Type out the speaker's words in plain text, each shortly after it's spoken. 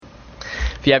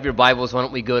If you have your Bibles, why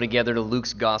don't we go together to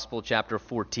Luke's Gospel, chapter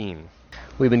 14.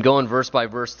 We've been going verse by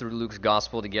verse through Luke's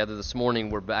Gospel together. This morning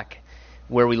we're back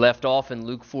where we left off in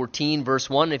Luke 14,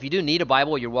 verse 1. If you do need a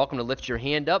Bible, you're welcome to lift your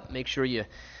hand up. Make sure you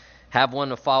have one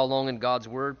to follow along in God's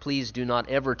Word. Please do not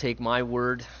ever take my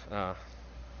word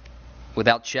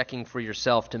without checking for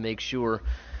yourself to make sure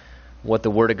what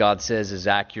the Word of God says is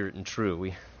accurate and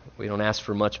true. We don't ask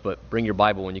for much, but bring your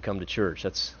Bible when you come to church.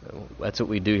 That's what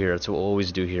we do here. That's what we'll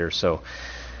always do here. So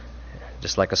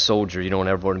just like a soldier, you don't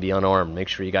ever want to be unarmed. Make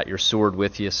sure you got your sword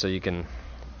with you so you can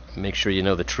make sure you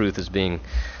know the truth is being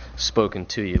spoken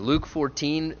to you. Luke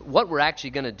 14, what we're actually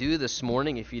going to do this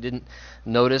morning, if you didn't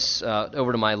notice,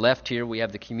 over to my left here, we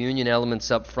have the communion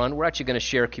elements up front. We're actually going to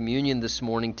share communion this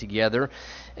morning together.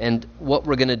 And what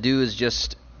we're going to do is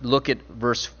just look at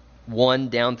verse 1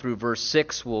 down through verse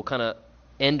 6. We'll kind of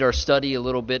end our study a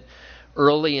little bit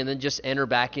early and then just enter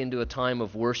back into a time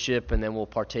of worship, and then we'll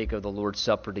partake of the Lord's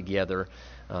Supper together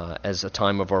as a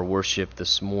time of our worship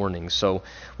this morning. So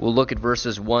we'll look at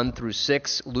verses 1 through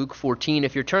 6, Luke 14.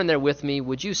 If you're turned there with me,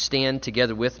 would you stand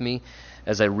together with me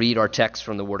as I read our text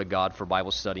from the Word of God for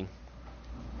Bible study?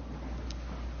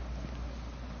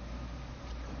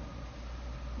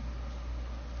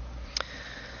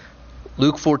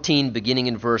 Luke 14, beginning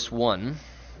in verse 1.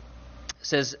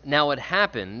 Says, "Now it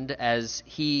happened as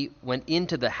he went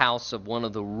into the house of one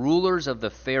of the rulers of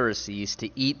the Pharisees to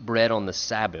eat bread on the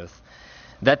Sabbath,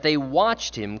 that they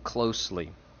watched him closely.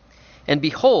 And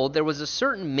behold, there was a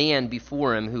certain man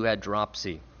before him who had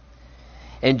dropsy.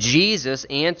 And Jesus,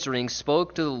 answering,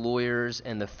 spoke to the lawyers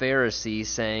and the Pharisees,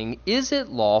 saying, 'Is it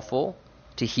lawful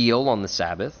to heal on the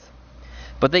Sabbath?'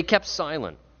 But they kept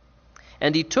silent.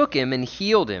 And he took him and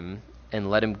healed him and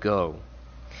let him go.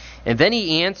 And then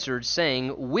he answered, saying,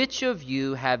 'Which of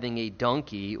you, having a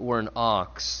donkey or an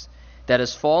ox that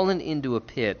has fallen into a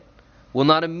pit, will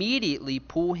not immediately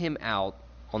pull him out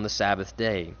on the Sabbath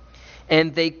day?'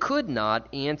 And they could not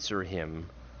answer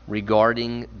him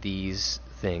regarding these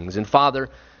things." And Father,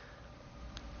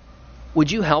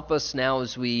 would you help us now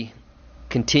as we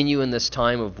continue in this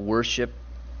time of worship?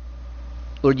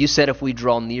 Lord, you said if we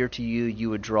draw near to you,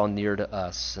 you would draw near to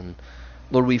us. And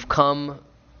Lord, we've come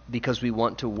because we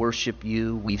want to worship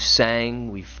you. We've sang,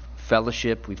 we've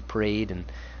fellowshiped, we've prayed, and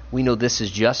we know this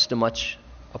is just as much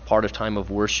a part of time of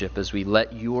worship as we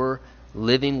let your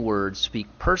living word speak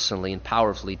personally and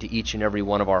powerfully to each and every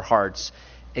one of our hearts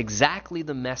exactly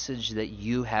the message that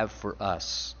you have for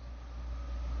us.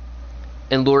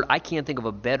 And Lord, I can't think of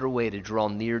a better way to draw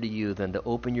near to you than to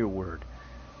open your word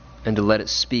and to let it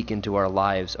speak into our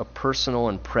lives, a personal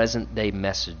and present day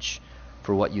message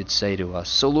for what you'd say to us.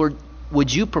 So Lord,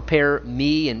 would you prepare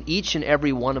me and each and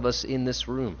every one of us in this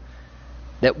room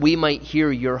that we might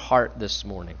hear your heart this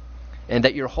morning, and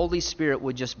that your Holy Spirit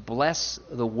would just bless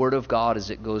the Word of God as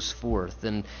it goes forth,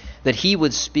 and that he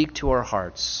would speak to our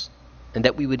hearts, and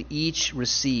that we would each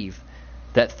receive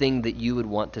that thing that you would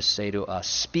want to say to us.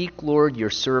 Speak, Lord, your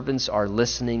servants are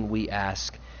listening, we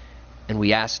ask, and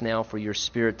we ask now for your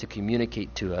Spirit to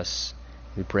communicate to us.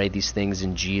 We pray these things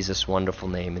in Jesus' wonderful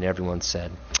name, and everyone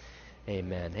said,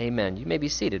 amen. Amen. You may be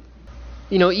seated.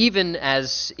 You know, even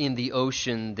as in the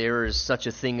ocean, there is such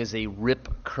a thing as a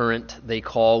rip current, they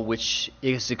call, which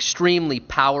is extremely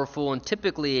powerful, and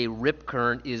typically a rip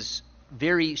current is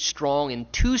very strong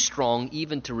and too strong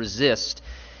even to resist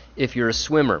if you're a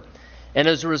swimmer. And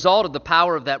as a result of the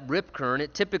power of that rip current,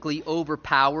 it typically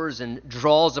overpowers and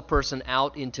draws a person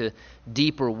out into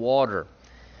deeper water.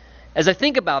 As I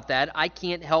think about that, I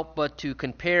can't help but to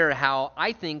compare how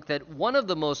I think that one of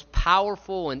the most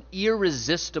powerful and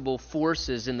irresistible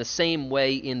forces in the same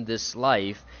way in this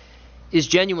life is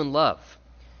genuine love.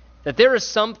 That there is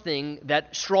something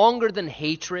that stronger than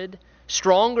hatred,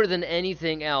 stronger than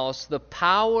anything else, the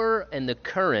power and the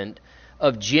current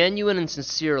of genuine and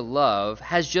sincere love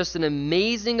has just an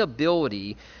amazing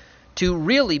ability to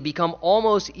really become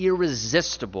almost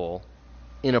irresistible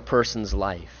in a person's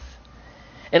life.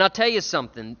 And I'll tell you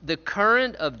something, the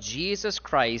current of Jesus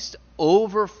Christ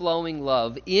overflowing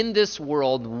love in this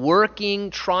world, working,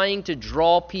 trying to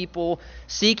draw people,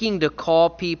 seeking to call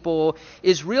people,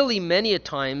 is really many a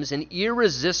times an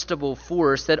irresistible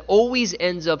force that always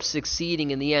ends up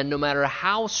succeeding in the end, no matter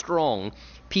how strong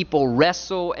people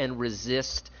wrestle and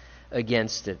resist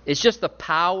against it. It's just the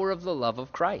power of the love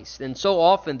of Christ. And so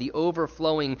often the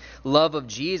overflowing love of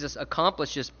Jesus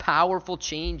accomplishes powerful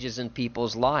changes in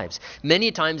people's lives.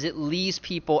 Many times it leaves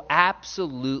people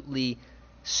absolutely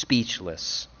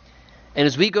speechless. And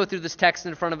as we go through this text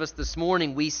in front of us this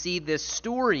morning, we see this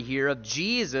story here of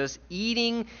Jesus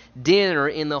eating dinner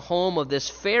in the home of this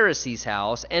Pharisee's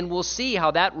house, and we'll see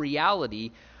how that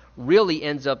reality really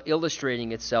ends up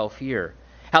illustrating itself here.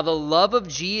 How the love of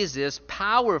Jesus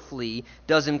powerfully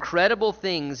does incredible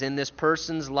things in this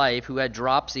person's life who had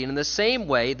dropsy. And in the same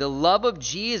way, the love of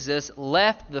Jesus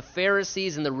left the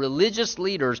Pharisees and the religious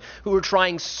leaders who were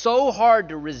trying so hard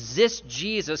to resist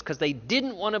Jesus because they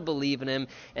didn't want to believe in him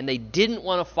and they didn't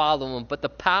want to follow him. But the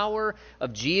power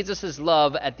of Jesus'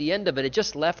 love at the end of it, it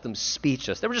just left them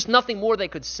speechless. There was just nothing more they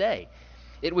could say.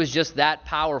 It was just that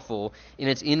powerful in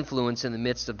its influence in the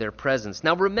midst of their presence.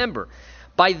 Now remember,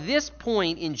 by this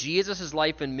point in Jesus'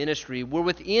 life and ministry, we're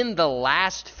within the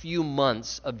last few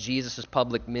months of Jesus'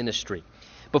 public ministry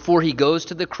before he goes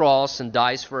to the cross and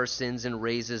dies for our sins and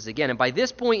raises again. And by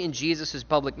this point in Jesus'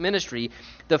 public ministry,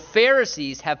 the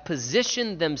Pharisees have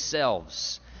positioned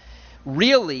themselves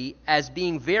really as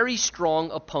being very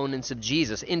strong opponents of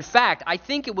Jesus. In fact, I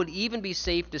think it would even be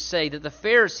safe to say that the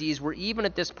Pharisees were even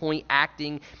at this point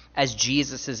acting as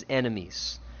Jesus'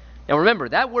 enemies. Now remember,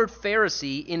 that word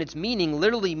Pharisee in its meaning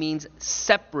literally means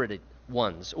separated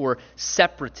ones, or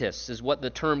separatists is what the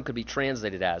term could be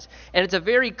translated as. And it's a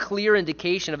very clear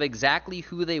indication of exactly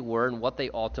who they were and what they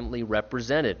ultimately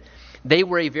represented. They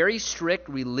were a very strict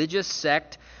religious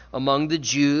sect among the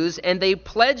Jews, and they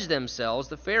pledged themselves,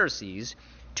 the Pharisees,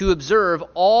 to observe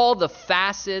all the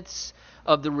facets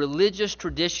of the religious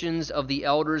traditions of the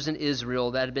elders in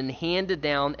Israel that had been handed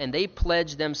down, and they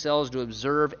pledged themselves to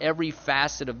observe every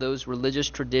facet of those religious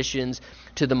traditions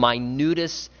to the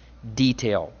minutest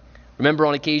detail. Remember,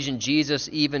 on occasion, Jesus,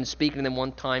 even speaking to them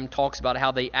one time, talks about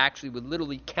how they actually would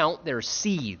literally count their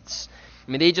seeds.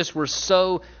 I mean, they just were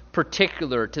so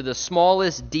particular to the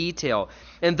smallest detail.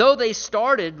 And though they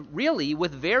started really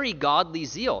with very godly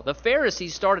zeal, the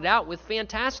Pharisees started out with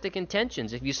fantastic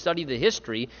intentions. If you study the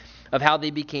history of how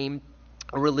they became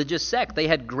a religious sect, they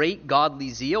had great godly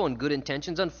zeal and good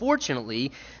intentions.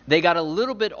 Unfortunately, they got a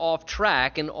little bit off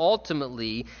track, and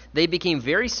ultimately they became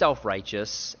very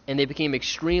self-righteous and they became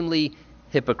extremely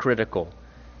hypocritical.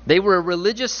 They were a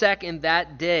religious sect in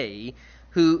that day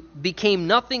who became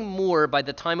nothing more by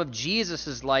the time of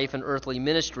Jesus' life and earthly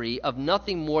ministry of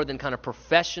nothing more than kind of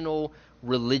professional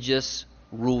religious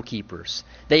rule keepers.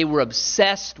 They were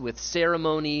obsessed with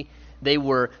ceremony. They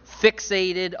were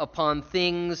fixated upon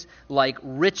things like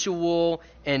ritual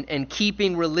and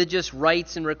keeping religious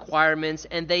rites and requirements,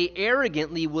 and they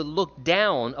arrogantly would look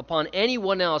down upon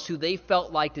anyone else who they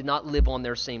felt like did not live on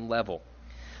their same level.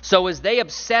 So as they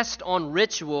obsessed on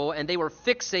ritual and they were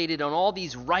fixated on all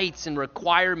these rites and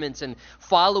requirements and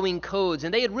following codes,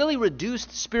 and they had really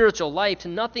reduced spiritual life to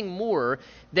nothing more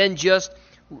than just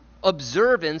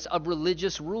observance of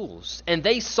religious rules. And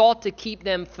they sought to keep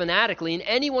them fanatically, and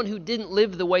anyone who didn't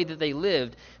live the way that they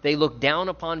lived, they looked down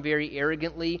upon very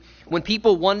arrogantly. When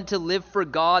people wanted to live for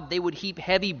God, they would heap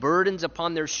heavy burdens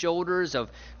upon their shoulders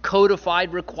of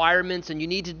codified requirements, and you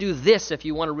need to do this if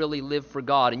you want to really live for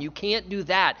God, and you can't do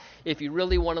that if you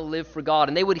really want to live for God.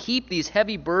 And they would heap these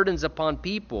heavy burdens upon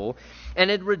people,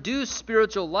 and it reduced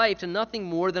spiritual life to nothing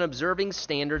more than observing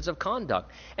standards of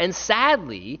conduct. And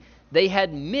sadly, they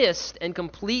had missed and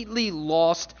completely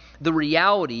lost the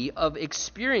reality of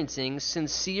experiencing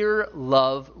sincere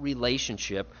love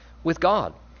relationship with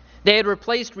God. They had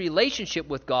replaced relationship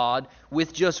with God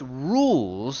with just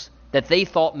rules that they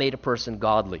thought made a person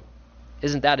godly.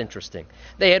 Isn't that interesting?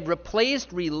 They had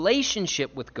replaced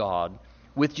relationship with God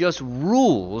with just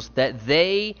rules that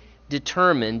they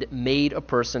determined made a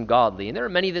person godly. And there are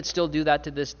many that still do that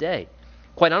to this day.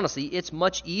 Quite honestly, it's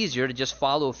much easier to just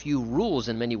follow a few rules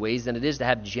in many ways than it is to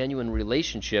have genuine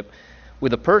relationship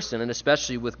with a person, and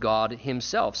especially with God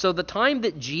himself. So the time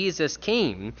that Jesus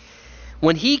came,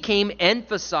 when he came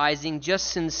emphasizing just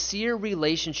sincere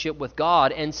relationship with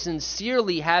God and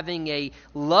sincerely having a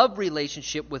love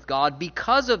relationship with God,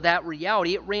 because of that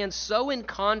reality, it ran so in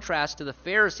contrast to the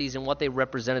Pharisees and what they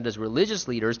represented as religious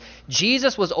leaders.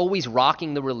 Jesus was always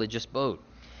rocking the religious boat.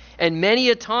 And many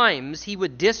a times he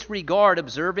would disregard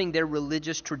observing their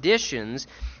religious traditions,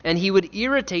 and he would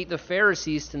irritate the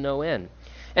Pharisees to no end.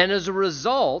 And as a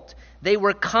result, they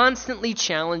were constantly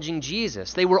challenging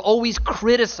Jesus. They were always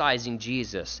criticizing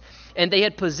Jesus. And they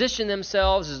had positioned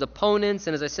themselves as opponents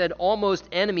and, as I said, almost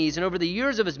enemies. And over the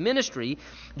years of his ministry,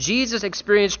 Jesus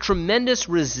experienced tremendous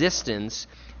resistance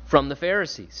from the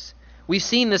Pharisees. We've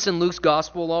seen this in Luke's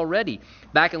gospel already.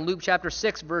 Back in Luke chapter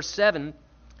 6, verse 7,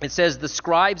 it says, the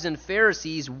scribes and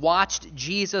Pharisees watched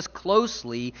Jesus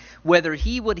closely whether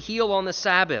he would heal on the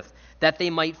Sabbath, that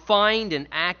they might find an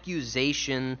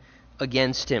accusation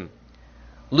against him.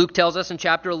 Luke tells us in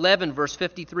chapter 11, verse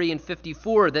 53 and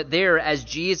 54, that there, as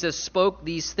Jesus spoke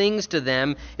these things to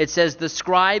them, it says, the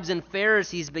scribes and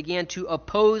Pharisees began to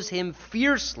oppose him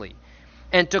fiercely.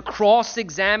 and to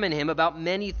cross-examine him about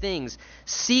many things,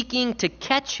 seeking to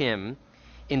catch him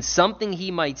in something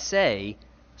he might say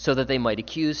so that they might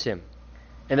accuse him.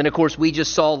 And then, of course, we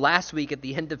just saw last week at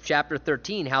the end of chapter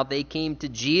 13 how they came to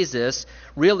Jesus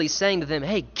really saying to them,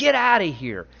 hey, get out of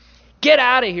here. Get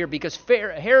out of here because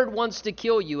Herod wants to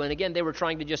kill you. And again, they were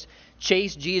trying to just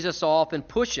chase Jesus off and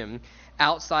push him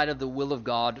outside of the will of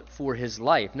God for his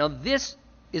life. Now, this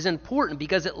is important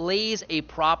because it lays a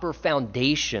proper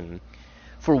foundation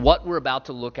for what we're about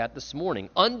to look at this morning.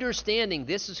 Understanding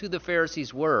this is who the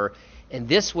Pharisees were, and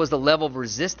this was the level of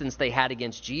resistance they had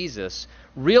against Jesus,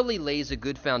 really lays a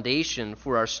good foundation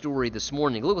for our story this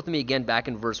morning. Look with me again back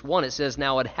in verse 1. It says,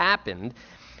 now it happened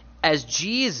as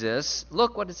Jesus,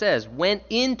 look what it says, went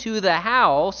into the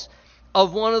house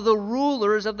of one of the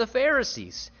rulers of the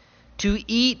Pharisees to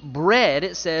eat bread,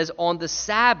 it says, on the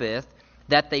Sabbath,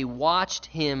 that they watched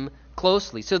him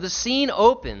closely. So the scene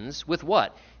opens with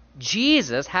what?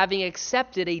 Jesus having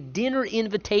accepted a dinner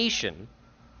invitation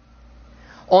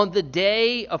on the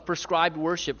day of prescribed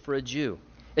worship for a Jew.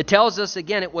 It tells us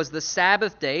again it was the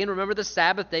Sabbath day, and remember the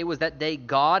Sabbath day was that day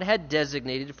God had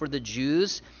designated for the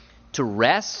Jews to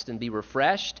rest and be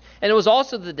refreshed. And it was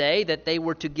also the day that they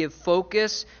were to give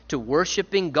focus to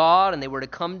worshiping God, and they were to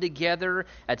come together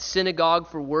at synagogue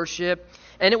for worship.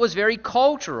 And it was very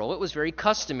cultural, it was very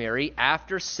customary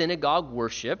after synagogue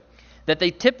worship that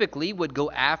they typically would go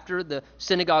after the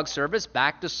synagogue service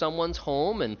back to someone's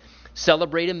home and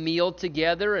celebrate a meal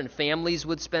together, and families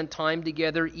would spend time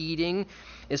together eating.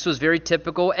 This was very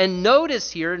typical. And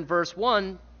notice here in verse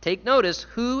 1, take notice,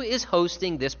 who is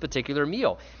hosting this particular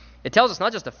meal. It tells us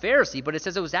not just a Pharisee, but it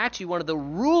says it was actually one of the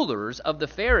rulers of the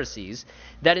Pharisees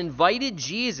that invited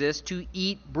Jesus to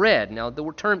eat bread. Now, the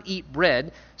term eat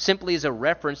bread simply is a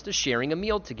reference to sharing a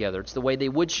meal together. It's the way they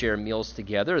would share meals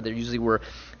together. There usually were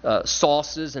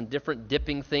sauces and different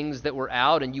dipping things that were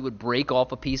out, and you would break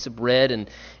off a piece of bread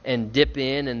and dip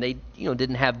in, and they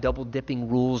didn't have double dipping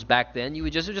rules back then. You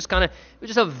would just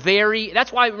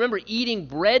that's why, remember, eating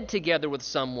bread together with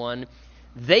someone,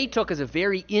 they took as a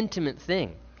very intimate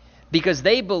thing. Because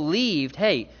they believed,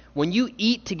 hey, when you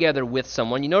eat together with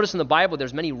someone, you notice in the Bible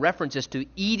there's many references to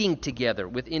eating together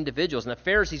with individuals. And the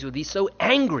Pharisees would be so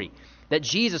angry that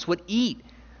Jesus would eat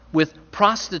with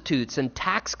prostitutes and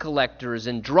tax collectors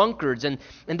and drunkards. And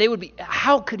they would be,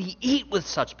 how could he eat with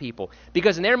such people?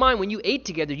 Because in their mind, when you ate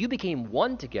together, you became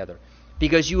one together.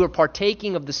 Because you were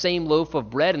partaking of the same loaf of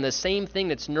bread, and the same thing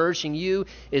that's nourishing you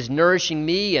is nourishing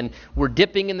me, and we're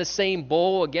dipping in the same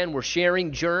bowl. Again, we're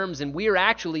sharing germs, and we're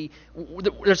actually,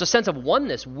 there's a sense of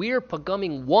oneness. We're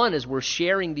becoming one as we're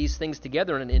sharing these things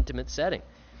together in an intimate setting.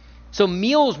 So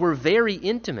meals were very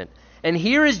intimate. And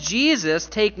here is Jesus,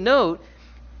 take note,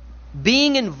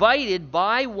 being invited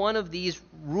by one of these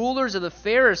rulers of the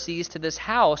Pharisees to this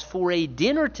house for a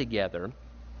dinner together.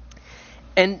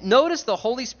 And notice the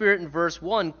Holy Spirit in verse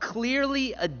 1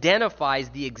 clearly identifies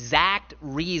the exact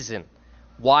reason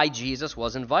why Jesus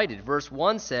was invited. Verse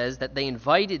 1 says that they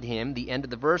invited him, the end of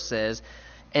the verse says,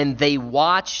 and they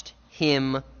watched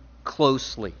him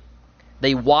closely.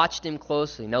 They watched him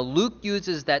closely. Now, Luke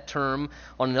uses that term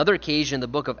on another occasion in the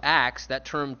book of Acts, that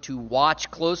term to watch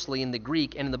closely in the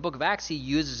Greek. And in the book of Acts, he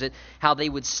uses it how they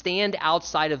would stand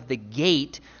outside of the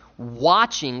gate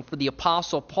watching for the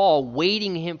Apostle Paul,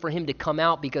 waiting for him to come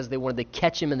out because they wanted to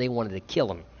catch him and they wanted to kill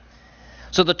him.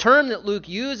 So the term that Luke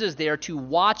uses there, to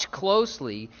watch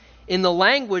closely, in the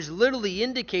language literally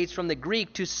indicates from the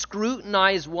Greek to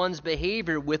scrutinize one's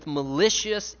behavior with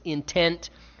malicious intent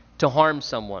to harm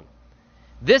someone.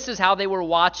 This is how they were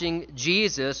watching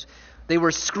Jesus. They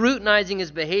were scrutinizing his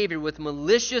behavior with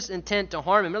malicious intent to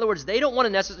harm him. In other words, they don't want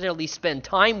to necessarily spend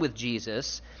time with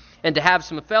Jesus and to have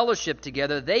some fellowship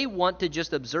together. They want to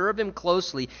just observe him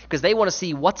closely because they want to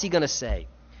see what's he going to say.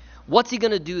 What's he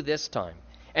going to do this time?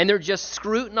 And they're just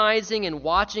scrutinizing and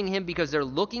watching him because they're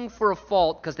looking for a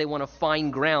fault because they want to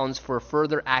find grounds for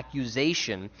further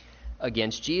accusation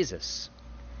against Jesus.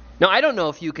 Now, I don't know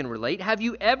if you can relate. Have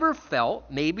you ever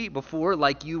felt maybe before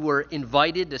like you were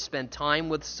invited to spend time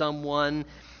with someone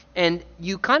and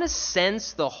you kind of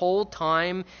sense the whole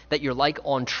time that you're like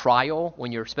on trial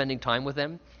when you're spending time with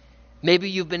them?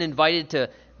 Maybe you've been invited to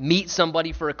meet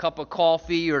somebody for a cup of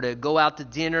coffee or to go out to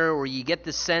dinner, or you get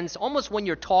the sense almost when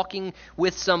you're talking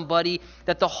with somebody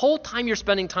that the whole time you're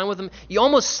spending time with them, you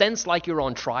almost sense like you're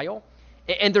on trial.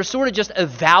 And they're sort of just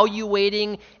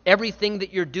evaluating everything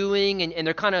that you're doing, and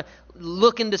they're kind of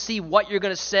looking to see what you're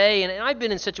going to say. And I've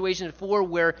been in situations before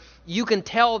where you can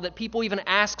tell that people even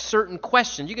ask certain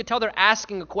questions. You can tell they're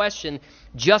asking a question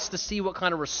just to see what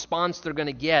kind of response they're going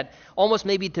to get, almost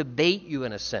maybe to bait you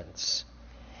in a sense.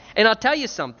 And I'll tell you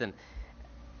something.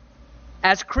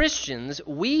 As Christians,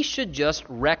 we should just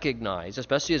recognize,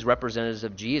 especially as representatives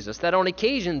of Jesus, that on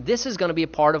occasion this is going to be a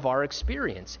part of our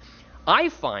experience. I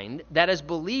find that as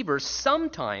believers,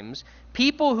 sometimes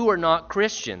people who are not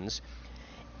Christians,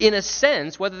 in a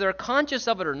sense, whether they're conscious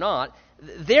of it or not,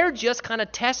 they're just kind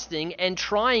of testing and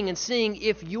trying and seeing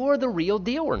if you're the real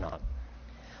deal or not.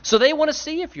 So they want to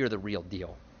see if you're the real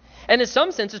deal. And in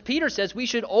some senses, Peter says we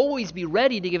should always be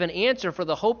ready to give an answer for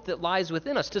the hope that lies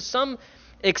within us. To some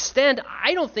extent,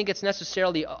 I don't think it's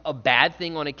necessarily a bad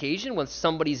thing on occasion when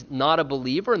somebody's not a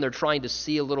believer and they're trying to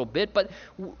see a little bit, but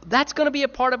that's going to be a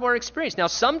part of our experience. Now,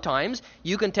 sometimes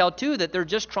you can tell, too, that they're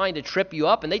just trying to trip you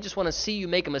up and they just want to see you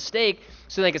make a mistake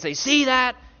so they can say, see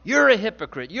that? You're a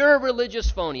hypocrite. You're a religious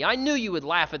phony. I knew you would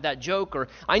laugh at that joke, or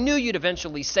I knew you'd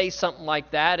eventually say something like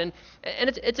that. And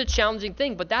it's a challenging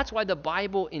thing, but that's why the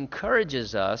Bible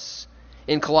encourages us.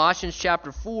 In Colossians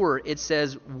chapter 4, it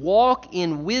says, walk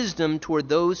in wisdom toward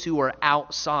those who are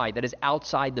outside, that is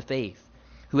outside the faith,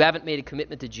 who haven't made a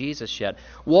commitment to Jesus yet.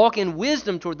 Walk in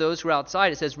wisdom toward those who are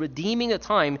outside. It says, redeeming the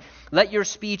time, let your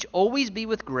speech always be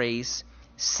with grace,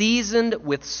 seasoned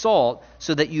with salt,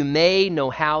 so that you may know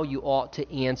how you ought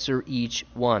to answer each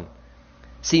one.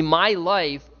 See, my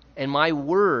life and my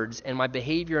words and my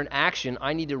behavior and action,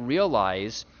 I need to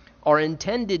realize, are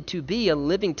intended to be a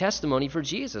living testimony for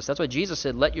Jesus. That's why Jesus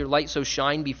said, let your light so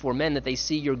shine before men that they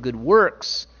see your good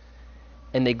works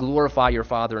and they glorify your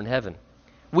Father in heaven.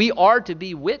 We are to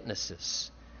be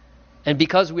witnesses. And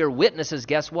because we are witnesses,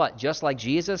 guess what? Just like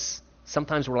Jesus,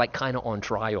 sometimes we're like kind of on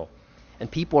trial. And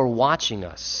people are watching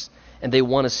us, and they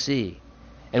want to see.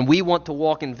 And we want to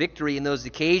walk in victory in those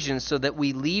occasions so that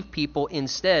we leave people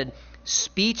instead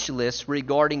speechless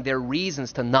regarding their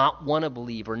reasons to not want to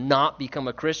believe or not become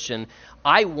a Christian.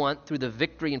 I want, through the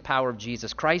victory and power of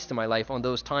Jesus Christ in my life, on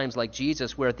those times like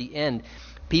Jesus, where at the end,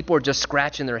 people are just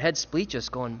scratching their heads speechless,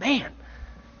 going, man,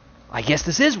 I guess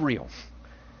this is real.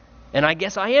 And I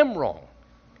guess I am wrong.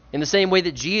 In the same way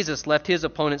that Jesus left his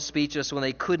opponents speechless when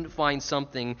they couldn't find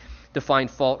something to find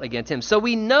fault against him. So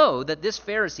we know that this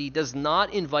Pharisee does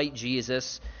not invite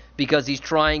Jesus because he's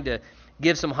trying to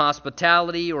give some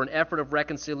hospitality or an effort of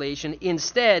reconciliation.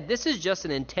 Instead, this is just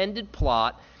an intended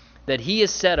plot that he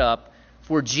has set up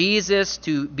for Jesus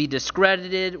to be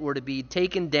discredited or to be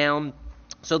taken down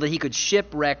so that he could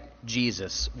shipwreck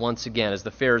Jesus once again, as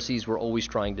the Pharisees were always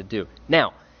trying to do.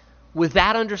 Now, with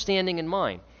that understanding in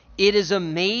mind, it is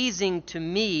amazing to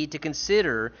me to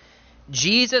consider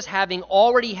Jesus having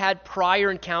already had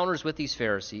prior encounters with these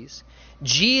Pharisees,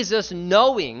 Jesus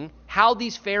knowing how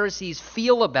these Pharisees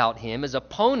feel about him as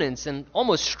opponents and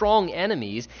almost strong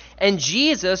enemies, and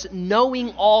Jesus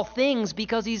knowing all things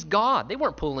because he's God. They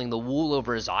weren't pulling the wool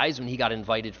over his eyes when he got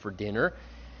invited for dinner.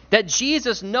 That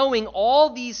Jesus, knowing all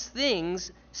these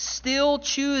things, still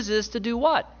chooses to do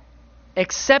what?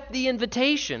 Accept the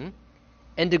invitation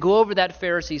and to go over that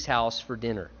Pharisee's house for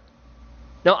dinner.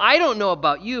 Now, I don't know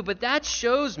about you, but that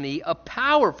shows me a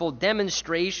powerful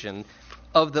demonstration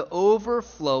of the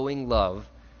overflowing love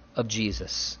of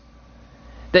Jesus.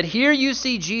 That here you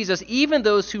see Jesus, even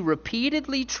those who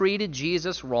repeatedly treated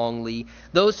Jesus wrongly,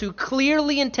 those who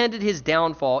clearly intended his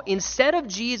downfall, instead of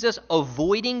Jesus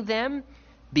avoiding them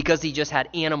because he just had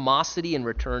animosity in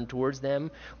return towards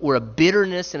them, or a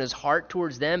bitterness in his heart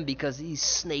towards them because these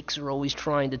snakes are always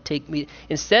trying to take me.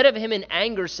 Instead of him in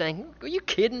anger saying, are you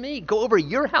kidding me? Go over to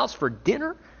your house for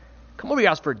dinner? Come over to your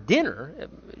house for dinner?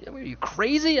 Are you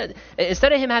crazy?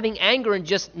 Instead of him having anger and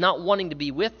just not wanting to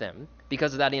be with them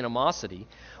because of that animosity,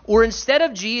 or instead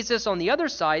of Jesus on the other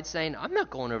side saying, I'm not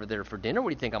going over there for dinner.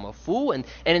 What do you think? I'm a fool? And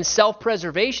in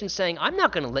self-preservation saying, I'm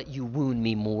not going to let you wound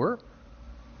me more.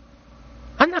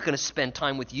 I'm not going to spend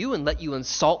time with you and let you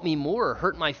insult me more or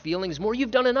hurt my feelings more.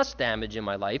 You've done enough damage in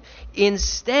my life.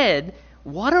 Instead,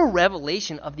 what a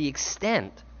revelation of the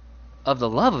extent of the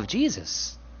love of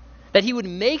Jesus. That he would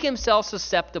make himself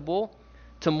susceptible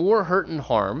to more hurt and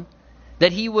harm.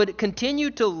 That he would continue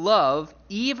to love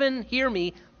even, hear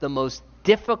me, the most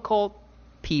difficult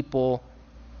people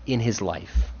in his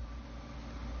life.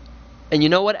 And you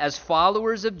know what? As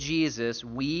followers of Jesus,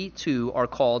 we too are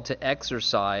called to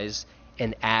exercise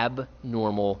an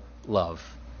abnormal love.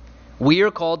 We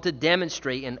are called to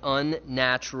demonstrate an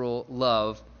unnatural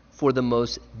love for the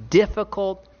most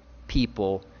difficult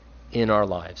people in our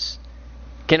lives.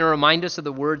 Can I remind us of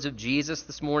the words of Jesus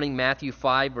this morning? Matthew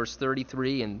 5, verse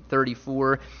 33 and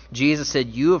 34. Jesus said,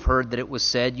 you have heard that it was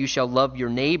said, you shall love your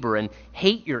neighbor and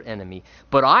hate your enemy.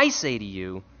 But I say to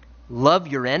you, love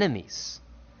your enemies.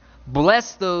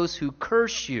 Bless those who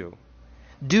curse you.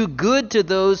 Do good to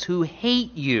those who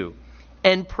hate you.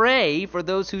 And pray for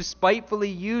those who spitefully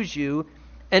use you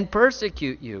and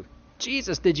persecute you.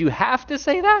 Jesus, did you have to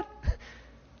say that?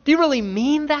 Do you really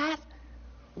mean that?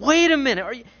 Wait a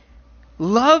minute.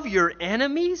 Love your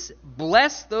enemies?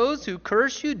 Bless those who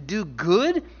curse you? Do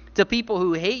good to people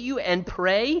who hate you? And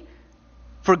pray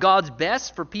for God's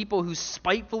best for people who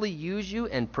spitefully use you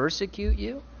and persecute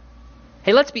you?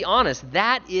 Hey, let's be honest.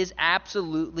 That is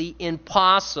absolutely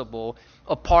impossible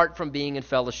apart from being in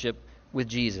fellowship with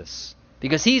Jesus.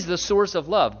 Because he's the source of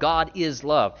love. God is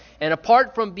love. And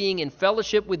apart from being in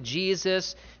fellowship with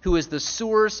Jesus, who is the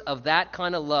source of that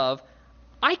kind of love,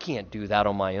 I can't do that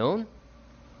on my own.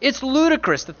 It's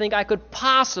ludicrous to think I could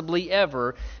possibly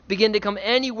ever begin to come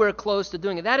anywhere close to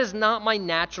doing it. That is not my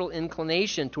natural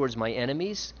inclination towards my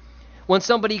enemies. When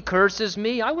somebody curses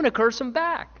me, I want to curse them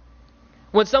back.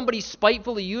 When somebody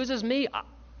spitefully uses me,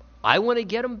 I want to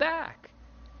get them back.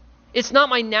 It's not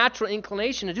my natural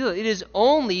inclination to do it. It is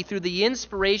only through the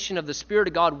inspiration of the Spirit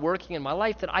of God working in my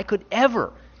life that I could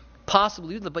ever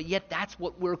possibly do that. But yet that's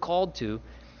what we're called to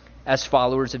as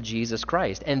followers of Jesus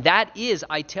Christ. And that is,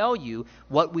 I tell you,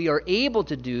 what we are able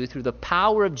to do through the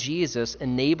power of Jesus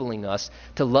enabling us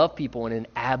to love people in an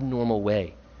abnormal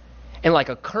way. And like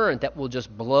a current that will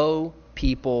just blow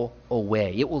people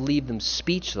away. It will leave them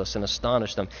speechless and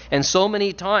astonish them. And so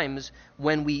many times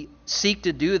when we seek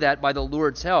to do that by the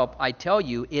Lord's help, I tell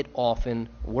you, it often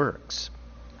works.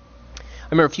 I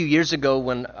remember a few years ago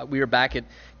when we were back at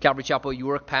Calvary Chapel,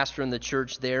 York, pastor in the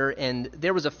church there, and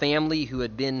there was a family who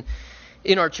had been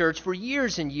in our church for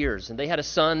years and years, and they had a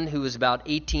son who was about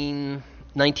 19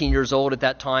 years old at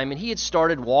that time, and he had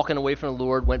started walking away from the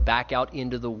Lord, went back out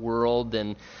into the world,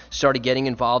 and started getting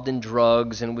involved in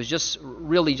drugs, and was just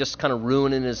really just kind of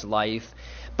ruining his life.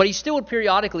 But he still would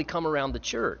periodically come around the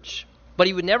church. But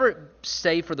he would never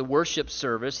stay for the worship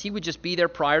service. He would just be there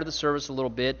prior to the service a little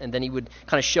bit, and then he would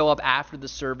kind of show up after the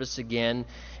service again.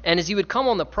 And as he would come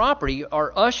on the property,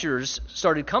 our ushers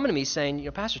started coming to me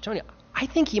saying, Pastor Tony, I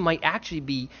think he might actually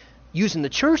be using the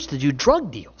church to do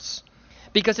drug deals.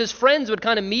 Because his friends would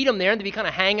kind of meet him there, and they'd be kind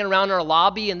of hanging around our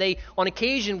lobby, and they, on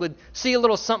occasion, would see a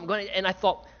little something going. And I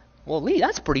thought, well, Lee,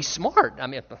 that's pretty smart. I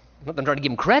mean, I'm not trying to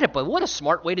give him credit, but what a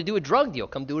smart way to do a drug deal.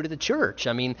 Come do it at the church.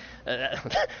 I mean,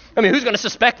 who's going to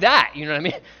suspect that? You know what I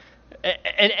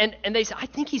mean? And they said, I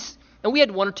think he's, and we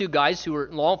had one or two guys who were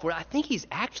in law enforcement. I think he's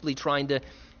actually trying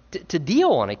to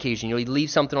deal on occasion. He'd leave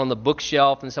something on the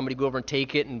bookshelf and somebody go over and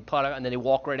take it and put it, and then they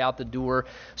walk right out the door.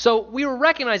 So we were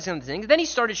recognizing the things. Then he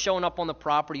started showing up on the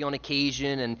property on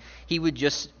occasion, and he would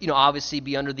just, obviously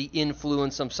be under the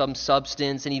influence of some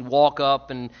substance, and he'd walk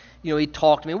up and, he'd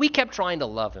talk to me. And we kept trying to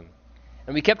love him.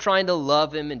 And we kept trying to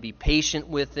love him and be patient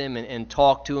with him and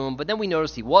talk to him. But then we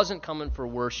noticed he wasn't coming for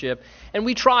worship. And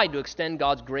we tried to extend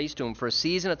God's grace to him for a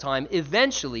season of time.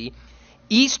 Eventually,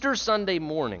 Easter Sunday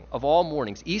morning, of all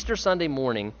mornings, Easter Sunday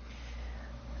morning,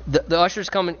 the ushers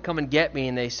come and get me,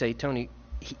 and they say, Tony,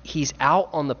 he's out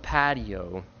on the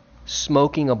patio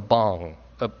smoking a bong,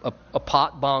 a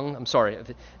pot bong. I'm sorry.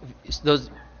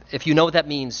 If you know what that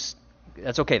means,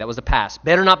 that's okay. That was the past.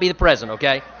 Better not be the present,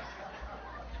 okay?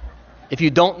 If you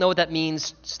don't know what that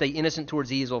means, stay innocent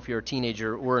towards evil if you're a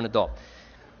teenager or an adult.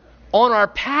 On our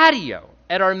patio,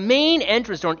 at our main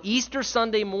entrance on Easter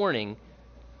Sunday morning,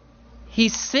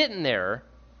 he's sitting there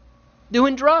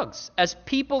doing drugs as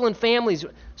people and families.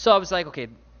 So I was like, okay,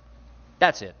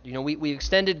 that's it. We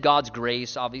extended God's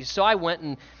grace, obviously. So I went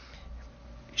and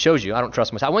shows you I don't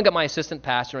trust myself. I went and got my assistant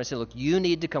pastor, and I said, look, you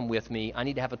need to come with me. I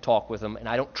need to have a talk with him, and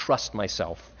I don't trust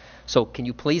myself. So can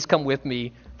you please come with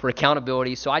me for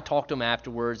accountability? So I talked to him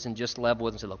afterwards and just leveled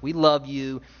with him and said, look, we love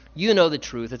you. You know the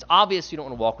truth. It's obvious you don't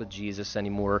want to walk with Jesus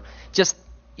anymore. Just,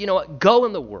 go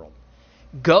in the world.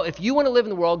 Go, if you want to live in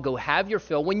the world, go have your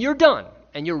fill. When you're done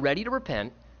and you're ready to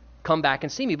repent, come back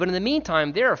and see me. But in the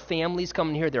meantime, there are families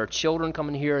coming here, there are children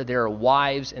coming here, there are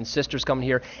wives and sisters coming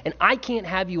here, and I can't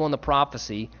have you on the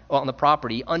property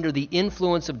under the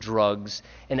influence of drugs,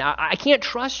 and I can't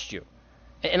trust you.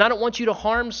 And I don't want you to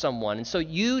harm someone. And so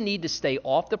you need to stay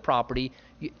off the property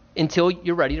until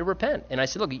you're ready to repent. And I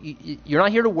said, look, you're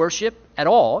not here to worship at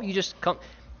all. You just come,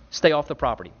 stay off the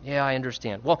property. Yeah, I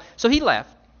understand. Well, so he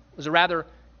left. It was a rather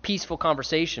peaceful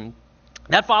conversation.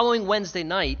 That following Wednesday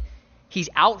night, he's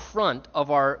out front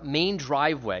of our main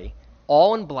driveway,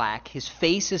 all in black. His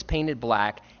face is painted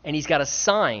black, and he's got a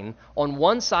sign. On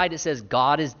one side it says,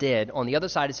 God is dead. On the other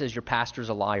side it says, your pastor's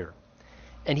a liar.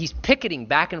 And he's picketing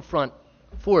back and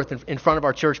forth in front of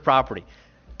our church property.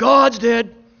 God's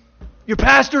dead. Your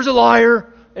pastor's a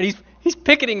liar. And he's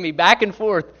picketing me back and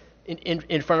forth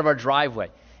in front of our driveway.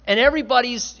 And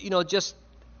everybody's, just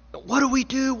What do we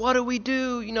do? What do we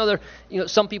do?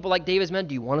 Some people like David's men,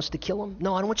 do you want us to kill him?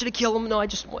 No, I don't want you to kill him. No, I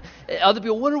just want... Other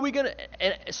people, what are we going to...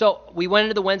 And so we went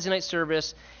into the Wednesday night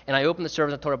service, and I opened the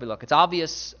service, and I told everybody, look, it's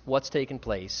obvious what's taking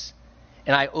place.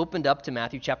 And I opened up to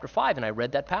Matthew chapter 5, and I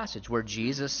read that passage where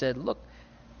Jesus said, look,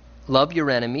 love your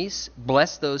enemies,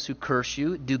 bless those who curse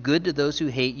you, do good to those who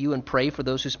hate you, and pray for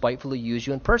those who spitefully use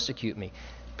you and persecute me.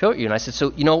 And I said,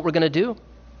 so you know what we're going to do?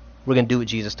 We're going to do what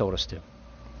Jesus told us to.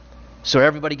 So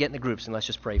everybody get in the groups and let's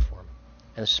just pray for him.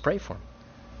 And let's just pray for him.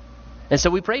 And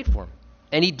so we prayed for him.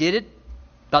 And he did it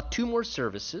about 3 more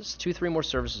services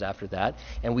after that.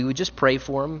 And we would just pray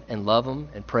for him and love him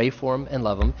and pray for him and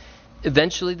love him.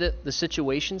 Eventually the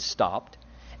situation stopped.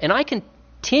 And I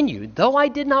continued, though I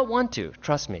did not want to,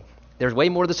 trust me. There's way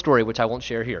more to the story which I won't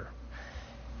share here.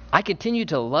 I continued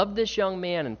to love this young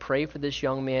man and pray for this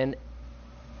young man.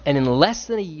 And in less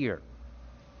than a year,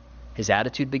 his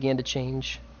attitude began to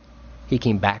change. He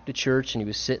came back to church and he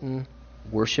was sitting,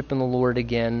 worshiping the Lord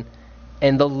again.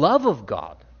 And the love of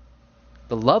God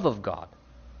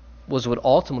was what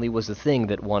ultimately was the thing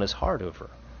that won his heart over.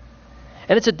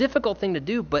 And it's a difficult thing to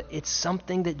do, but it's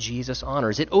something that Jesus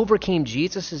honors. It overcame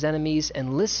Jesus' enemies,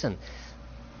 and listen,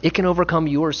 it can overcome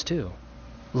yours too.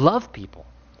 Love people.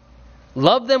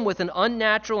 Love them with an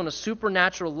unnatural and a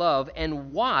supernatural love,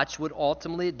 and watch what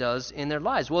ultimately it does in their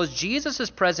lives. Well, as Jesus is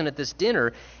present at this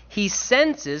dinner, he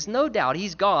senses, no doubt,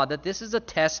 he's God, that this is a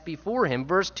test before him.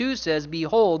 Verse 2 says,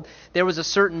 behold, there was a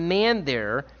certain man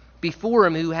there before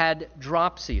him who had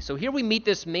dropsy. So here we meet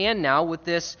this man now with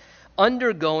this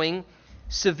undergoing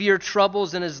severe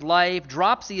troubles in his life.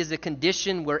 Dropsy is a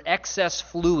condition where excess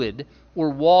fluid or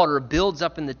water builds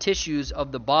up in the tissues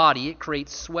of the body. It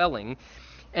creates swelling.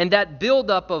 And that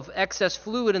buildup of excess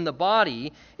fluid in the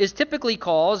body is typically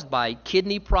caused by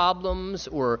kidney problems,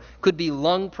 or could be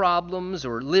lung problems,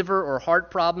 or liver or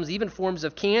heart problems, even forms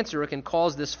of cancer. It can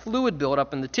cause this fluid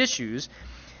buildup in the tissues.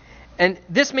 And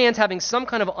this man's having some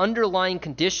kind of underlying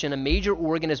condition, a major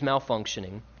organ is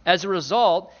malfunctioning. As a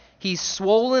result, he's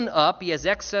swollen up, he has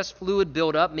excess fluid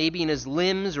buildup, maybe in his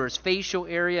limbs or his facial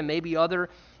area, maybe other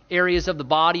areas of the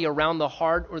body around the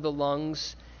heart or the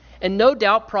lungs. And no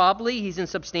doubt, probably, he's in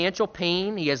substantial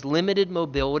pain. He has limited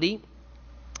mobility.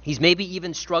 He's maybe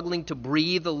even struggling to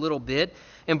breathe a little bit.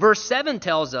 And verse 7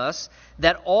 tells us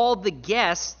that all the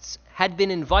guests had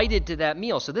been invited to that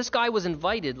meal. So this guy was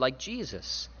invited like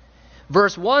Jesus.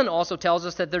 Verse 1 also tells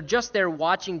us that they're just there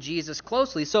watching Jesus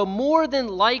closely. So more than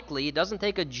likely, it doesn't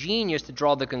take a genius to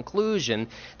draw the conclusion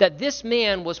that this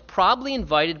man was probably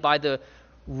invited by the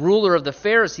ruler of the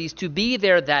Pharisees to be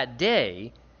there that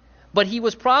day. But he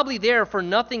was probably there for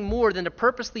nothing more than to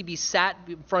purposely be sat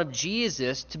in front of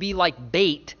Jesus to be like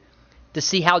bait to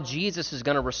see how Jesus is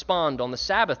going to respond on the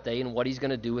Sabbath day and what he's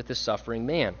going to do with this suffering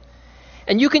man.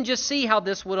 And you can just see how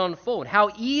this would unfold,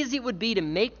 how easy it would be to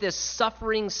make this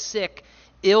suffering, sick,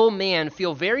 ill man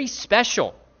feel very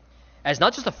special, as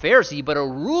not just a Pharisee, but a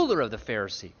ruler of the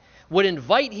Pharisee would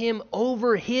invite him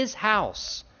over his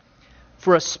house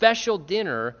for a special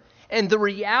dinner. And the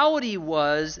reality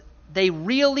was, they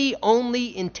really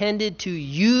only intended to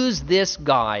use this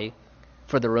guy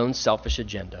for their own selfish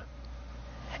agenda.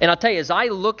 And I'll tell you, as I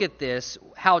look at this,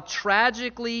 how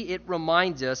tragically it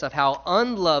reminds us of how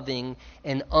unloving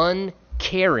and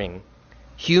uncaring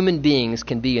human beings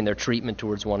can be in their treatment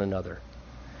towards one another.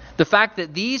 The fact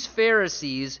that these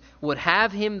Pharisees would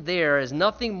have him there as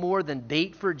nothing more than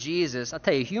bait for Jesus, I'll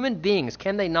tell you, human beings,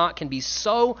 can be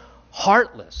so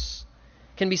heartless,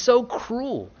 can be so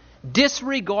cruel,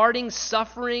 disregarding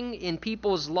suffering in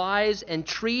people's lives and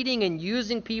treating and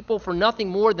using people for nothing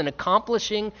more than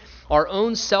accomplishing our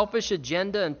own selfish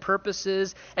agenda and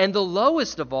purposes. And the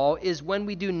lowest of all is when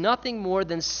we do nothing more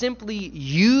than simply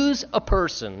use a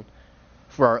person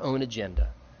for our own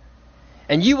agenda.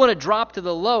 And you want to drop to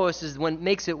the lowest is when it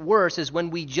makes it worse is when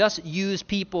we just use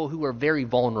people who are very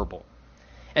vulnerable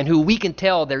and who we can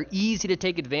tell they're easy to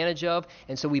take advantage of,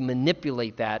 and so we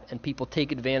manipulate that, and people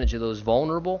take advantage of those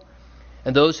vulnerable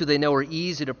and those who they know are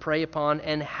easy to prey upon.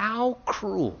 And how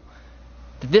cruel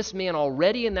that this man,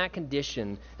 already in that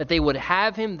condition, that they would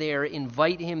have him there,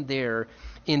 invite him there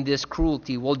in this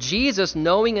cruelty. Well, Jesus,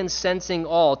 knowing and sensing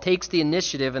all, takes the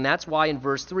initiative, and that's why in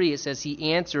verse 3 it says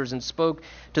he answers and spoke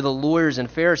to the lawyers and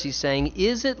Pharisees, saying,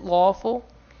 "Is it lawful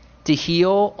to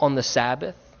heal on the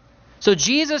Sabbath?" So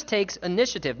Jesus takes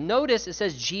initiative. Notice it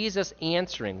says Jesus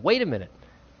answering. Wait a minute.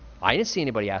 I didn't see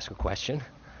anybody ask a question.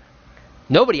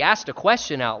 Nobody asked a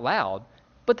question out loud,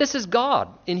 but this is God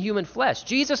in human flesh.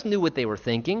 Jesus knew what they were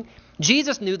thinking.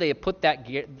 Jesus knew they had put that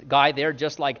guy there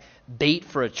just like bait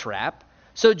for a trap.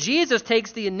 So Jesus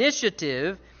takes the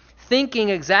initiative, thinking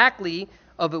exactly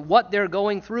of what they're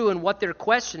going through and what they're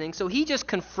questioning. So he just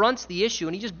confronts the issue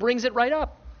and he just brings it right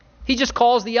up. He just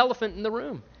calls the elephant in the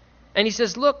room. And he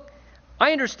says, look,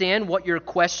 I understand what you're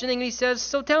questioning. And he says,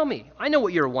 so tell me, I know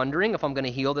what you're wondering if I'm going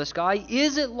to heal this guy.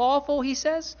 Is it lawful, he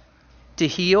says, to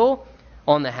heal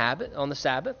on the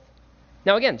Sabbath?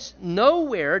 Now again,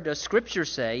 nowhere does Scripture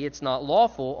say it's not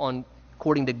lawful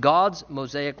according to God's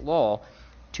Mosaic law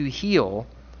to heal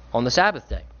on the Sabbath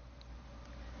day.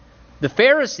 The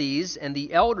Pharisees and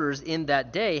the elders in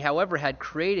that day, however, had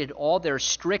created all their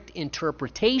strict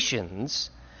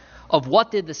interpretations of what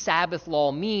did the Sabbath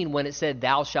law mean when it said,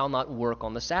 thou shalt not work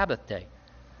on the Sabbath day.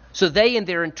 So they, in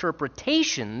their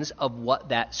interpretations of what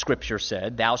that Scripture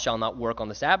said, thou shalt not work on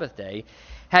the Sabbath day,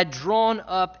 had drawn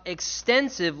up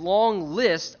extensive, long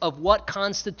lists of what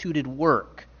constituted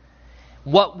work.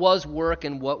 What was work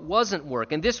and what wasn't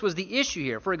work. And this was the issue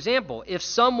here. For example, if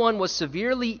someone was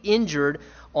severely injured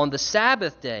on the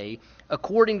Sabbath day,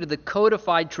 according to the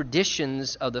codified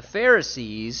traditions of the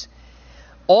Pharisees,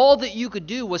 all that you could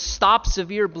do was stop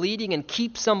severe bleeding and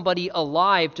keep somebody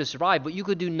alive to survive, but you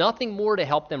could do nothing more to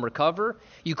help them recover.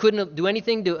 You couldn't do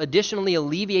anything to additionally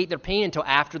alleviate their pain until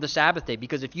after the Sabbath day,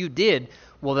 because if you did,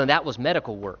 well, then that was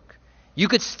medical work. You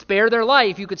could spare their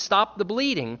life, you could stop the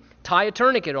bleeding, tie a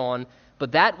tourniquet on,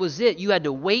 but that was it. You had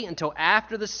to wait until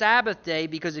after the Sabbath day,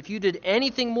 because if you did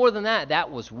anything more than that,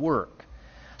 that was work.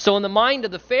 So in the mind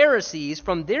of the Pharisees,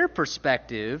 from their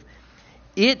perspective,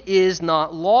 it is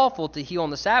not lawful to heal on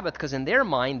the Sabbath because in their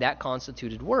mind that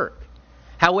constituted work.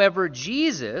 However,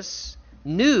 Jesus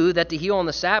knew that to heal on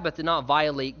the Sabbath did not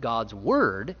violate God's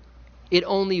word. It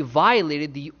only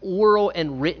violated the oral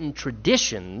and written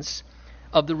traditions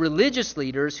of the religious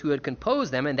leaders who had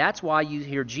composed them. And that's why you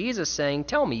hear Jesus saying,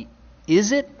 tell me,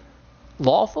 is it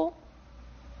lawful?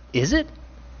 Is it?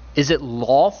 Is it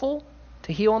lawful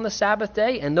to heal on the Sabbath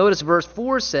day? And notice verse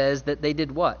 4 says that they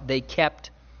did what? They kept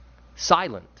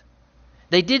silent.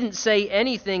 They didn't say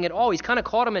anything at all. He's kind of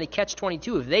caught them in a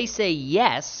catch-22. If they say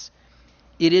yes,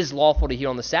 it is lawful to heal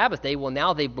on the Sabbath day, well,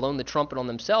 now they've blown the trumpet on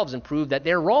themselves and proved that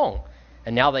they're wrong.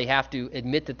 And now they have to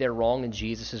admit that they're wrong and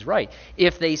Jesus is right.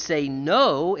 If they say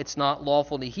no, it's not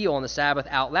lawful to heal on the Sabbath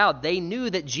out loud, they knew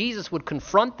that Jesus would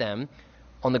confront them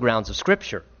on the grounds of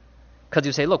Scripture. Because he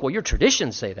would say, look, well, your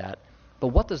traditions say that, but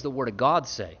what does the Word of God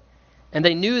say? And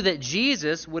they knew that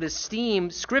Jesus would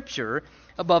esteem Scripture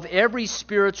above every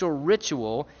spiritual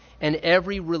ritual and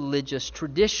every religious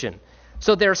tradition.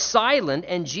 So they're silent,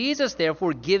 and Jesus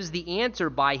therefore gives the answer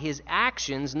by his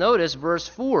actions. Notice verse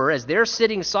 4, as they're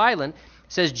sitting silent,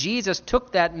 says Jesus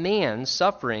took that man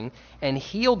suffering and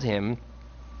healed him,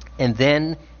 and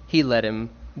then he let him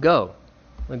go.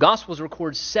 The Gospels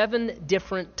record 7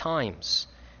 different times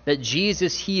that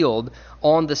Jesus healed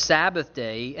on the Sabbath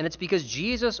day, and it's because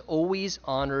Jesus always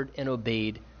honored and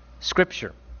obeyed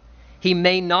Scripture. He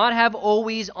may not have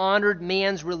always honored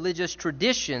man's religious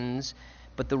traditions,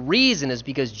 but the reason is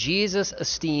because Jesus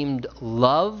esteemed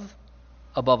love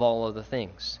above all other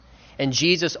things. And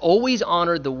Jesus always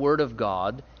honored the Word of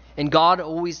God, and God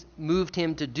always moved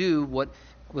him to do what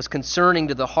was concerning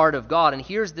to the heart of God. And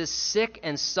here's this sick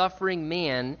and suffering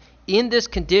man in this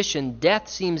condition. Death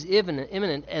seems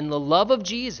imminent, and the love of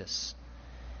Jesus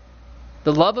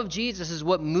is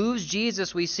what moves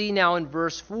Jesus, we see now in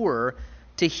verse 4,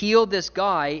 to heal this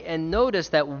guy. And notice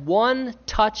that one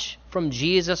touch from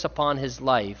Jesus upon his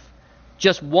life,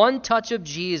 just one touch of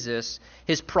Jesus,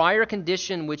 his prior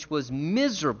condition, which was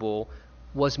miserable,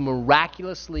 was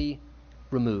miraculously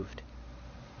removed.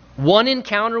 One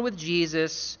encounter with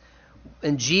Jesus,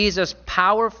 and Jesus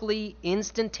powerfully,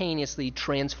 instantaneously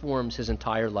transforms his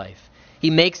entire life. He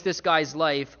makes this guy's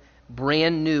life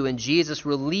brand new, and Jesus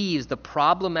relieves the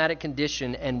problematic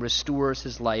condition and restores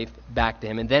his life back to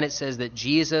him. And then it says that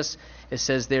Jesus, it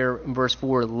says there in verse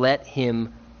 4, let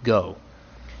him go.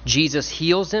 Jesus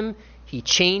heals him, he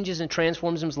changes and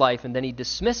transforms his life, and then he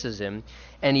dismisses him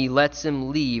and he lets him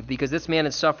leave, because this man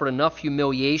had suffered enough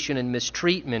humiliation and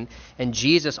mistreatment, and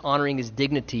Jesus, honoring his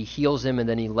dignity, heals him, and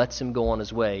then he lets him go on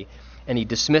his way. And he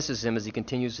dismisses him as he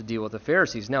continues to deal with the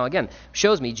Pharisees. Now, again,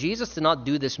 shows me Jesus did not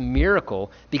do this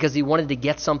miracle because he wanted to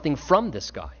get something from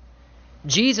this guy.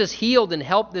 Jesus healed and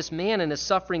helped this man in his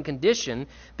suffering condition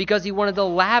because he wanted to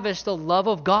lavish the love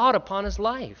of God upon his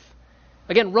life.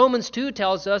 Again, Romans 2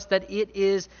 tells us that it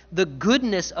is the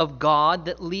goodness of God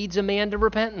that leads a man to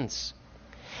repentance.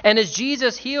 And as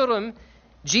Jesus healed him,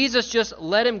 Jesus just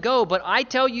let him go. But I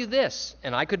tell you this,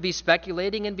 and I could be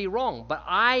speculating and be wrong, but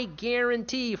I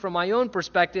guarantee from my own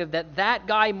perspective that that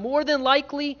guy more than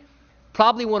likely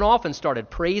probably went off and started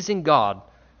praising God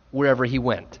wherever he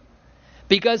went.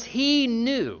 Because he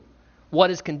knew what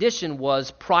his condition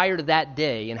was prior to that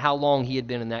day and how long he had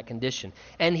been in that condition.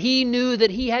 And he knew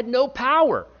that he had no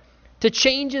power to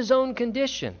change his own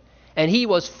condition. And he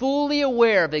was fully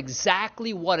aware of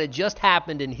exactly what had just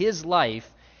happened in his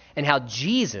life and how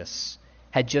Jesus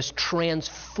had just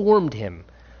transformed him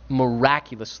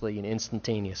miraculously and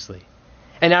instantaneously.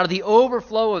 And out of the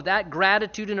overflow of that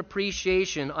gratitude and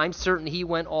appreciation, I'm certain he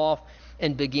went off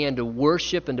and began to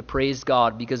worship and to praise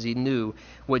God because he knew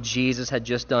what Jesus had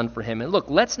just done for him. And look,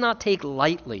 let's not take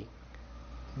lightly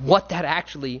what that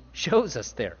actually shows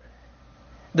us there.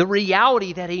 The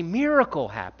reality that a miracle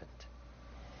happened.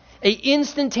 An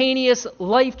instantaneous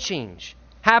life change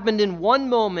happened in one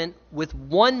moment with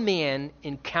one man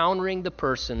encountering the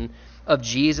person of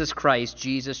Jesus Christ.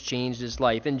 Jesus changed his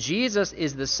life. And Jesus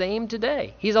is the same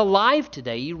today. He's alive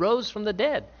today. He rose from the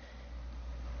dead.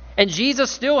 And Jesus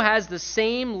still has the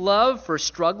same love for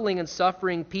struggling and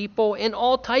suffering people in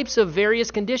all types of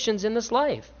various conditions in this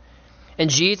life. And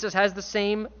Jesus has the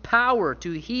same power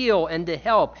to heal and to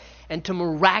help and to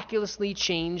miraculously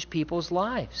change people's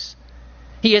lives.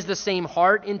 He has the same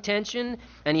heart intention,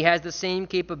 and he has the same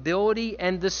capability.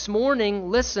 And this morning,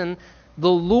 listen,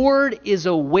 the Lord is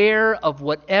aware of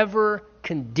whatever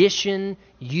condition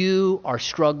you are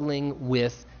struggling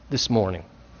with this morning.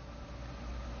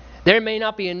 There may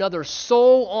not be another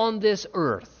soul on this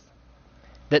earth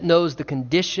that knows the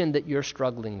condition that you're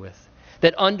struggling with,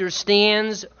 that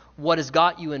understands what has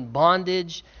got you in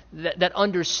bondage, that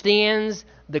understands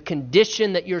the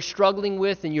condition that you're struggling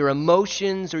with in your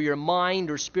emotions or your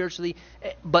mind or spiritually.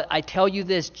 But I tell you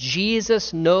this,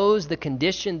 Jesus knows the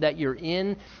condition that you're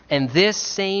in, and this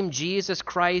same Jesus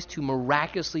Christ who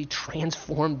miraculously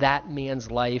transformed that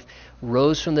man's life,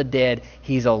 rose from the dead,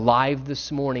 he's alive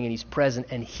this morning and he's present,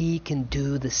 and he can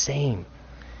do the same.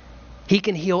 He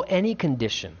can heal any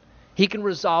condition. He can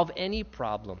resolve any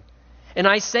problem. And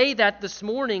I say that this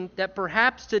morning, that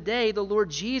perhaps today the Lord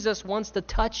Jesus wants to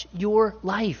touch your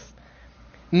life.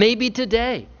 Maybe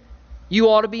today you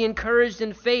ought to be encouraged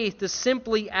in faith to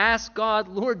simply ask God,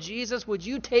 Lord Jesus, would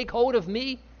you take hold of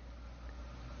me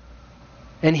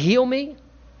and heal me?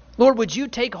 Lord, would you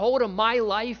take hold of my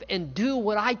life and do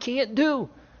what I can't do?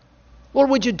 Lord,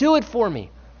 would you do it for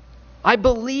me? I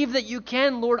believe that you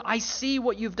can, Lord. I see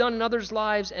what you've done in others'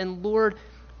 lives, and Lord,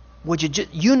 would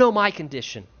you know my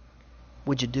condition.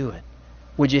 Would you do it?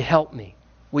 Would you help me?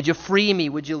 Would you free me?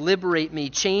 Would you liberate me?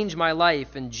 Change my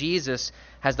life? And Jesus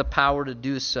has the power to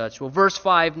do such. Well, verse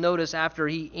 5, notice after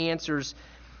he answers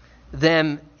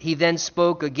them, he then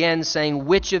spoke again, saying,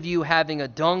 which of you having a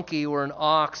donkey or an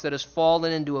ox that has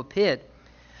fallen into a pit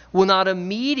will not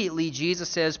immediately, Jesus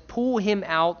says, pull him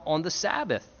out on the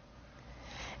Sabbath?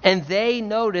 And they,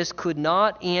 notice, could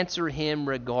not answer him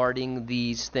regarding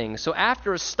these things. So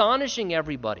after astonishing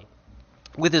everybody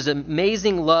with his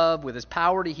amazing love, with his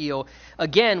power to heal,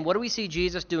 again, what do we see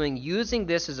Jesus doing? Using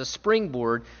this as a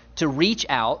springboard to reach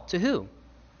out to who?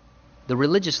 The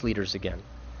religious leaders again.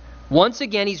 Once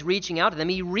again, he's reaching out to them.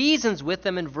 He reasons with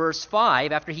them in verse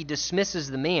 5 after he dismisses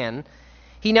the man.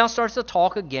 He now starts to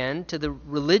talk again to the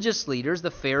religious leaders,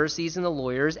 the Pharisees and the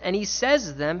lawyers, and he says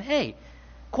to them, hey,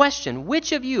 question,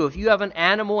 which of you, if you have an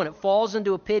animal and it falls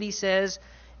into a pit, he says,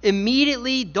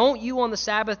 immediately, don't you on the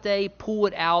Sabbath day pull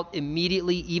it out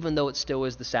immediately, even though it still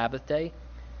is the Sabbath day?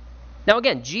 Now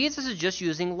again, Jesus is just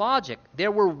using logic.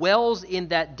 There were wells in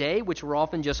that day, which were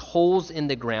often just holes in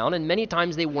the ground, and many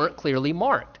times they weren't clearly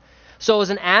marked. So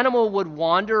as an animal would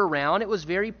wander around, it was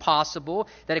very possible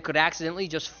that it could accidentally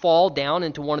just fall down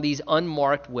into one of these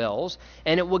unmarked wells,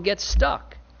 and it would get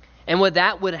stuck. And when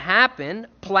that would happen,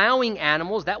 plowing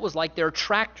animals, that was like their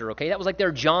tractor, okay? That was like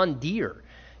their John Deere.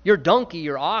 Your donkey,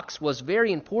 your ox was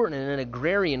very important in an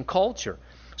agrarian culture.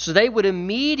 So they would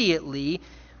immediately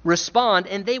respond,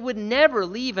 and they would never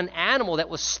leave an animal that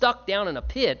was stuck down in a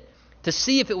pit to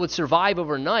see if it would survive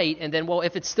overnight, and then, well,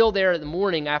 if it's still there in the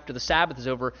morning after the Sabbath is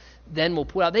over, then we'll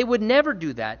pull it out. They would never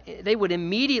do that. They would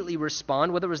immediately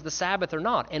respond whether it was the Sabbath or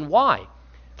not. And why?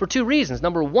 For two reasons.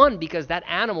 Number one, because that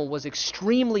animal was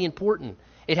extremely important.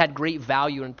 It had great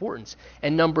value and importance.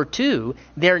 And number two,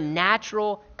 their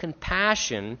natural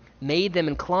compassion made them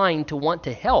inclined to want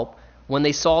to help when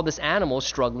they saw this animal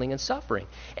struggling and suffering.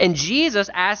 And Jesus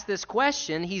asked this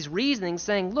question. He's reasoning,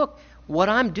 saying, look, what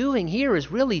I'm doing here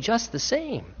is really just the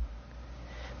same.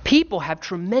 People have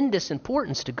tremendous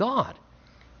importance to God.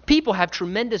 People have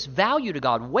tremendous value to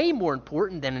God, way more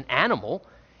important than an animal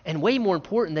and way more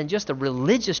important than just a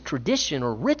religious tradition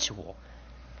or ritual.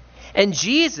 And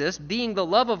Jesus, being the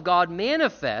love of God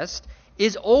manifest,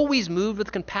 is always moved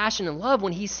with compassion and love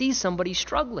when he sees somebody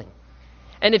struggling.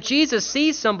 And if Jesus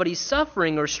sees somebody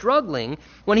suffering or struggling,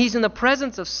 when he's in the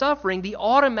presence of suffering, the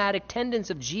automatic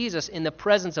tendency of Jesus in the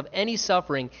presence of any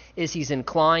suffering is he's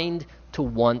inclined to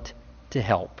want to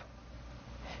help.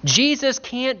 Jesus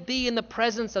can't be in the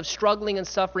presence of struggling and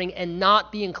suffering and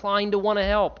not be inclined to want to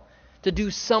help, to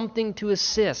do something to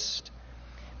assist.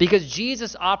 Because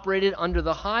Jesus operated under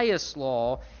the highest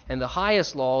law, and the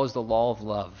highest law is the law of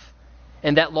love.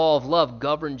 And that law of love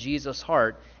governed Jesus'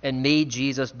 heart and made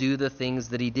Jesus do the things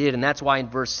that he did. And that's why in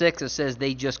verse 6 it says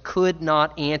they just could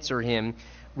not answer him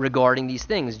regarding these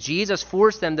things. Jesus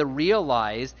forced them to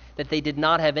realize that they did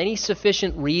not have any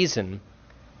sufficient reason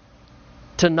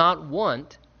to not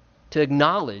want to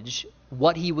acknowledge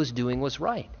what he was doing was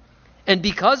right. And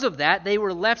because of that, they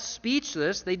were left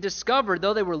speechless. They discovered,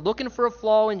 though they were looking for a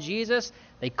flaw in Jesus,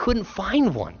 they couldn't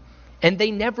find one. And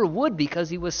they never would because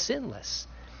he was sinless.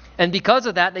 And because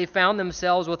of that, they found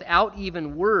themselves without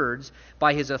even words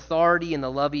by his authority and the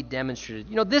love he demonstrated.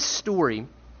 You know, this story,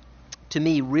 to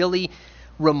me, really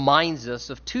reminds us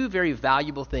of two very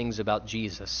valuable things about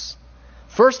Jesus.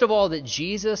 First of all, that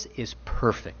Jesus is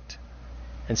perfect.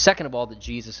 And second of all, that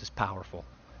Jesus is powerful.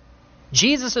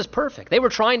 Jesus is perfect. They were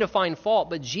trying to find fault,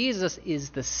 but Jesus is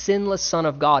the sinless Son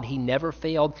of God. He never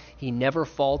failed. He never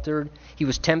faltered. He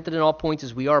was tempted in all points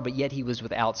as we are, but yet he was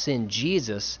without sin.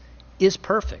 Jesus is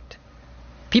perfect.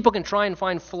 People can try and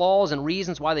find flaws and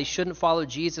reasons why they shouldn't follow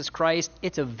Jesus Christ.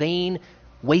 It's a vain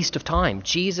waste of time.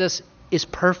 Jesus is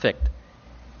perfect,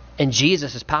 and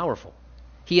Jesus is powerful.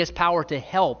 He has power to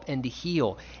help and to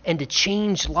heal and to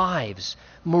change lives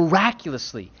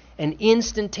miraculously and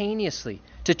instantaneously,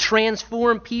 to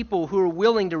transform people who are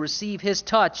willing to receive his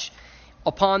touch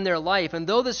upon their life. And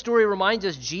though the story reminds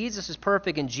us Jesus is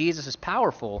perfect and Jesus is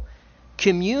powerful,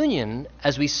 communion,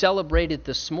 as we celebrated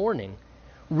this morning,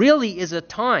 really is a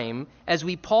time as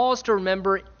we pause to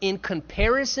remember, in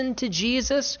comparison to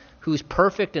Jesus, who's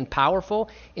perfect and powerful,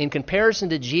 in comparison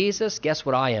to Jesus, guess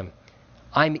what I am?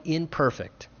 I'm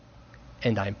imperfect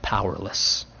and I'm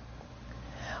powerless.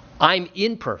 I'm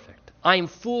imperfect. I'm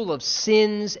full of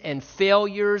sins and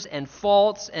failures and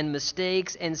faults and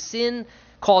mistakes, and sin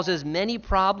causes many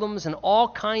problems and all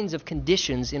kinds of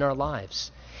conditions in our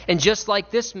lives. And just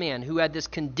like this man who had this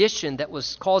condition that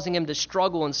was causing him to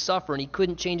struggle and suffer, and he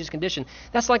couldn't change his condition,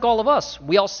 that's like all of us.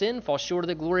 We all sin, fall short of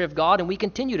the glory of God, and we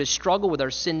continue to struggle with our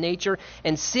sin nature,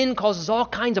 and sin causes all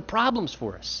kinds of problems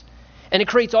for us. And it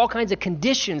creates all kinds of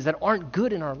conditions that aren't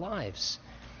good in our lives.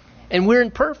 And we're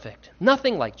imperfect,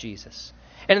 nothing like Jesus.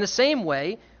 And in the same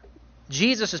way,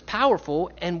 Jesus is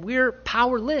powerful and we're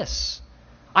powerless.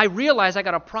 I realize I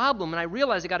got a problem and I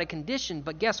realize I got a condition,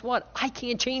 but guess what? I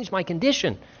can't change my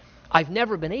condition. I've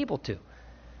never been able to.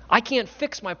 I can't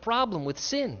fix my problem with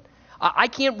sin. I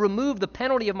can't remove the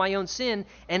penalty of my own sin,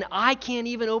 and I can't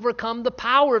even overcome the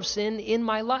power of sin in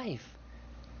my life.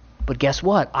 But guess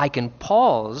what? I can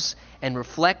pause and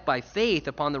reflect by faith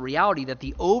upon the reality that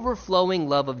the overflowing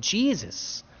love of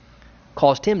Jesus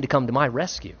caused him to come to my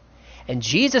rescue. And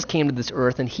Jesus came to this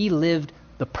earth and he lived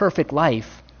the perfect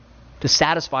life to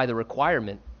satisfy the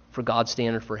requirement for God's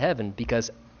standard for heaven, because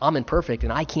I'm imperfect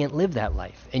and I can't live that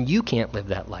life, and you can't live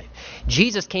that life.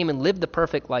 Jesus came and lived the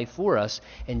perfect life for us,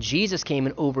 and Jesus came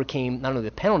and overcame not only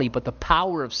the penalty but the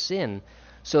power of sin,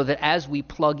 so that as we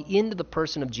plug into the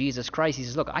person of Jesus Christ, he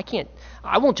says, look,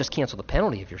 I won't just cancel the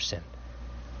penalty of your sin.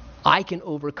 I can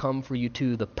overcome for you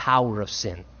too the power of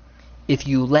sin. If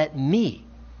you let me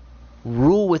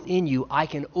rule within you, I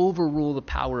can overrule the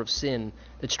power of sin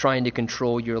that's trying to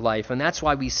control your life. And that's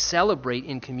why we celebrate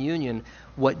in communion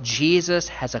what Jesus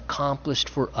has accomplished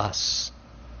for us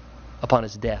upon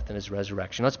his death and his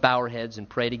resurrection. Let's bow our heads and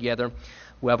pray together.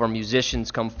 We'll have our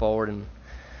musicians come forward and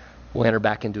we'll enter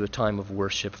back into a time of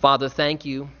worship. Father, thank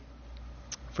you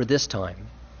for this time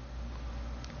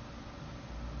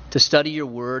to study your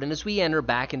word. And as we enter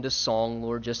back into song,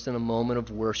 Lord, just in a moment of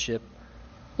worship,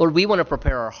 Lord, we want to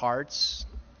prepare our hearts.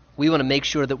 We want to make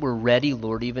sure that we're ready,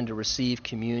 Lord, even to receive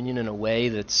communion in a way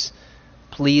that's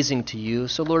pleasing to you.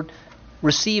 So, Lord,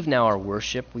 receive now our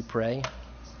worship, we pray.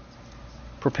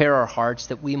 Prepare our hearts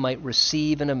that we might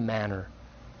receive in a manner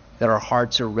that our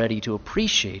hearts are ready to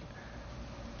appreciate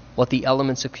what the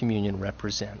elements of communion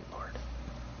represent, Lord.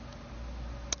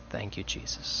 Thank you,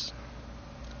 Jesus.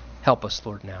 Help us,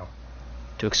 Lord, now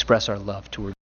to express our love toward